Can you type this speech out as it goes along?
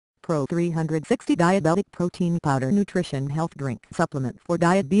Pro360 Diabetic Protein Powder Nutrition Health Drink Supplement for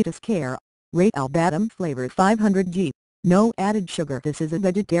Diabetes Care. Rate Albatum Flavor 500g. No added sugar. This is a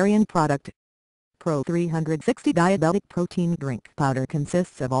vegetarian product. Pro360 Diabetic Protein Drink Powder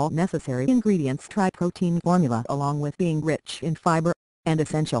consists of all necessary ingredients tri-protein formula along with being rich in fiber and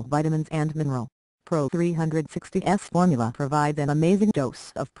essential vitamins and mineral. Pro360's formula provides an amazing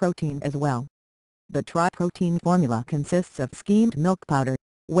dose of protein as well. The tri-protein formula consists of skimmed milk powder,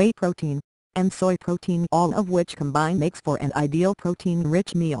 whey protein, and soy protein, all of which combine makes for an ideal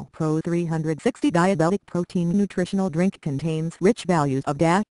protein-rich meal. Pro360 Diabetic Protein Nutritional Drink contains rich values of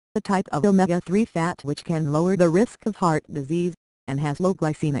DHA, a type of omega-3 fat which can lower the risk of heart disease, and has low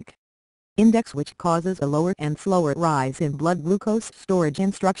glycemic index which causes a lower and slower rise in blood glucose. Storage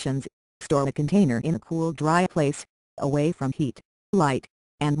instructions: store a container in a cool, dry place, away from heat, light,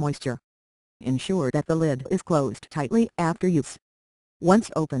 and moisture. Ensure that the lid is closed tightly after use.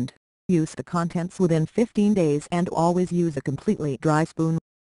 Once opened, use the contents within 15 days and always use a completely dry spoon.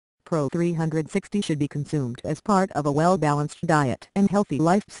 Pro360 should be consumed as part of a well-balanced diet and healthy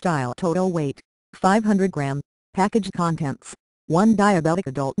lifestyle. Total weight: 500 grams. Package contents: 1 diabetic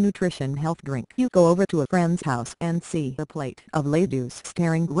adult nutrition health drink. You go over to a friend's house and see a plate of Ladoos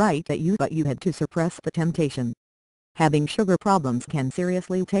staring right at you, but you had to suppress the temptation. Having sugar problems can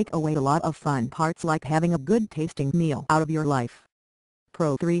seriously take away a lot of fun parts like having a good tasting meal out of your life.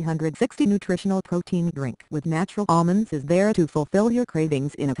 Pro360 Nutritional Protein Drink with natural almonds is there to fulfill your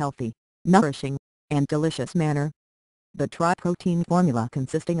cravings in a healthy, nourishing, and delicious manner. The tri-protein formula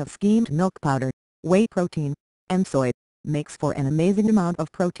consisting of skimmed milk powder, whey protein, and soy, makes for an amazing amount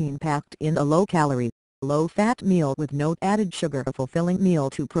of protein packed in a low-calorie, low-fat meal with no added sugar. A fulfilling meal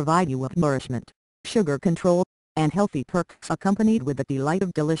to provide you with nourishment, sugar control, and healthy perks accompanied with the delight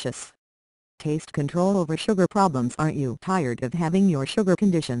of delicious taste. Control over sugar problems. Aren't you tired of having your sugar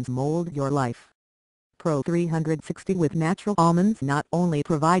conditions mold your life? Pro360 with natural almonds not only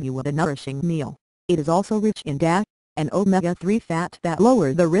provide you with a nourishing meal, it is also rich in DHA, an omega-3 fat that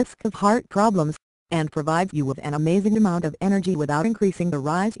lower the risk of heart problems, and provides you with an amazing amount of energy without increasing the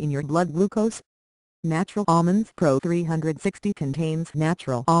rise in your blood glucose. Natural almonds. Pro360 contains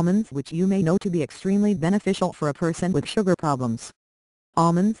natural almonds which you may know to be extremely beneficial for a person with sugar problems.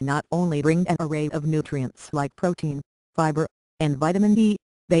 Almonds not only bring an array of nutrients like protein, fiber, and vitamin E,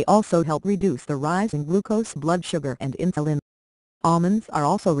 they also help reduce the rise in glucose, blood sugar, and insulin. Almonds are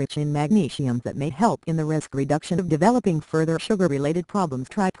also rich in magnesium that may help in the risk reduction of developing further sugar-related problems.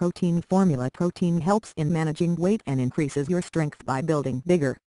 Tri-protein formula. Protein helps in managing weight and increases your strength by building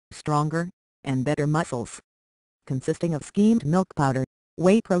bigger, stronger, and better muscles. Consisting of skimmed milk powder,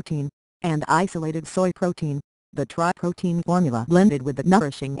 whey protein, and isolated soy protein, the tri-protein formula blended with the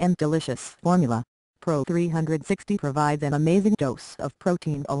nourishing and delicious formula, Pro360 provides an amazing dose of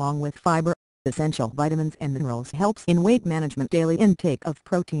protein along with fiber, essential vitamins and minerals. Helps in weight management. Daily intake of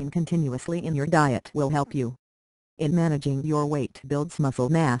protein continuously in your diet will help you in managing your weight. Builds muscle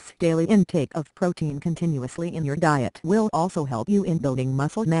mass. Daily intake of protein continuously in your diet will also help you in building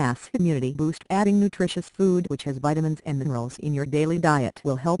muscle mass. Immunity boost. Adding nutritious food which has vitamins and minerals in your daily diet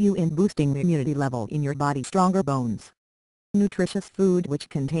will help you in boosting the immunity level in your body. Stronger bones. Nutritious food which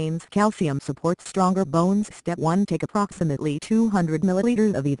contains calcium supports stronger bones. Step 1. Take approximately 200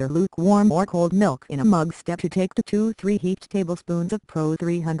 ml of either lukewarm or cold milk in a mug. Step 2. Take 2 to 3 heaped tablespoons of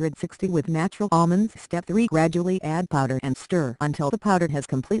Pro360 with natural almonds. Step 3. Gradually add powder and stir until the powder has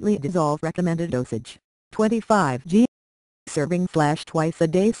completely dissolved. Recommended dosage: 25 g. Serving flash twice a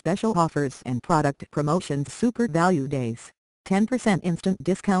day. Special offers and product promotions. Super Value Days: 10% instant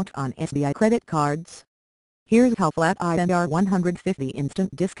discount on SBI credit cards. Here's how flat INR 150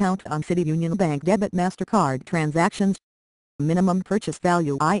 instant discount on City Union Bank Debit MasterCard transactions. Minimum purchase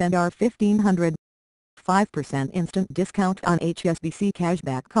value INR 1500. 5% instant discount on HSBC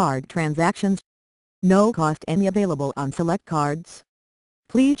Cashback Card transactions. No cost any available on select cards.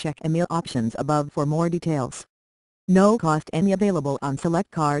 Please check email options above for more details. No cost any available on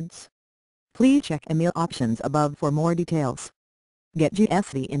select cards. Please check email options above for more details. Get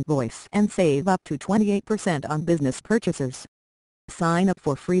GST invoice and save up to 28% on business purchases. Sign up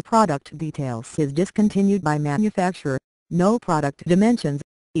for free. Product details is discontinued by manufacturer. No product dimensions: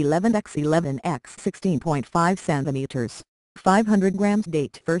 11x11x 16.5 cm. 500 grams.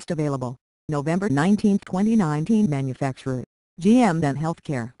 Date first available: November 19, 2019. Manufacturer: GM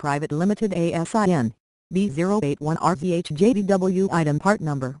Healthcare Private Limited ASIN B081RZHJDW. Item part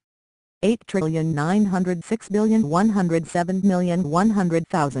number: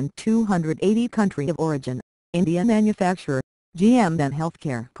 8,906,107,100,280. Country of origin: India. Manufacturer: GM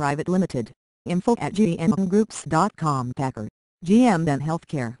Healthcare Private Limited. Info@gmgroups.com. Packer: GMN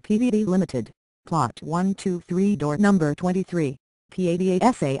Healthcare Pvt Limited, Plot 123 Door Number 23,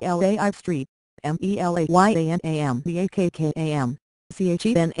 P88SALAI Street, MELAYANAMBAKKAM,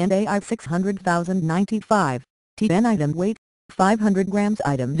 CHENNAI 600,095, TN Item Weight, 500 grams.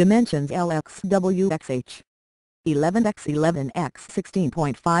 Item Dimensions LXWXH, 11x11x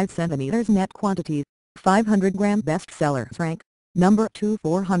 16.5 centimeters. Net quantity, 500 gram. Bestsellers rank, number 2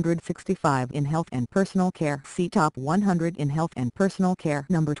 465 in health and personal care. See top 100 in health and personal care.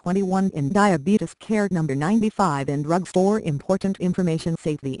 Number 21 in diabetes care. Number 95 in drugstore. Important information.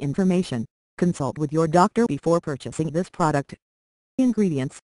 Safety information. Consult with your doctor before purchasing this product.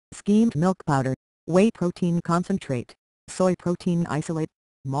 Ingredients: skimmed milk powder, whey protein concentrate, soy protein isolate,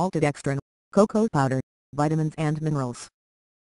 maltodextrin, cocoa powder, vitamins and minerals.